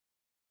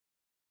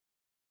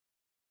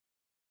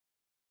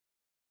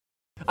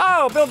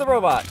Oh, build the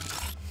robot.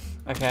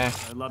 Okay.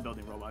 I love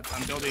building robots.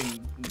 I'm building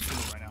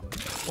tools right now.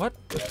 What?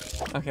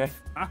 Okay.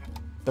 Huh?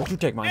 Don't you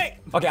take mine. Hey!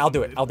 Okay, I'll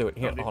do it. I'll do it.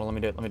 Here, hold on. Let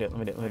me do it. Let me do it. Let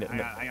me do it. Let me do it. I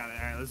got it.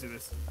 All right, let's do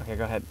this. Okay,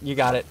 go ahead. You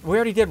got it. We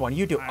already did one.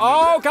 You do. I'm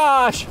Oh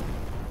gosh.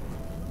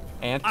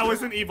 And I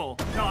wasn't evil.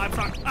 No, I'm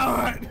sorry.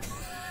 Oh.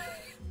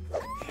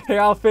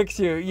 here, I'll fix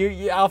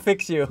you. I'll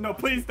fix you. No,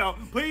 please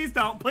don't. Please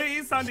don't.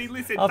 Please, SSundee,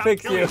 listen. I'll Stop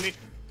fix killing you. Me.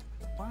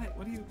 Why?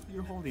 What are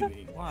you're holding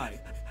me? Why?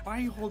 Why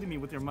are you holding me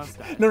with your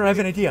mustache? No, I have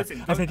an idea.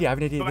 Listen, I have an idea. I have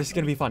an idea. This is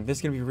gonna be fun. This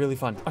is gonna be really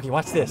fun. Okay,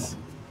 watch this.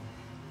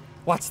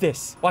 Watch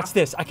this. Watch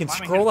this. I can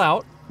scroll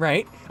out,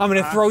 right? I'm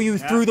gonna throw you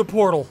through the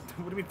portal.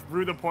 What do you mean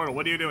through the portal?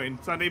 What are you doing?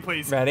 SSundee,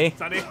 please. Ready?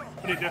 SSundee,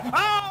 what are you doing?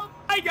 Oh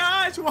my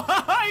gosh!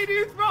 Why do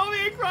you throw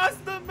me across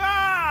the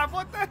map?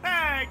 What the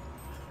heck?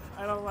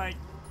 I don't like.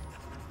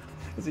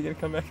 Is he gonna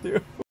come back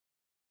through?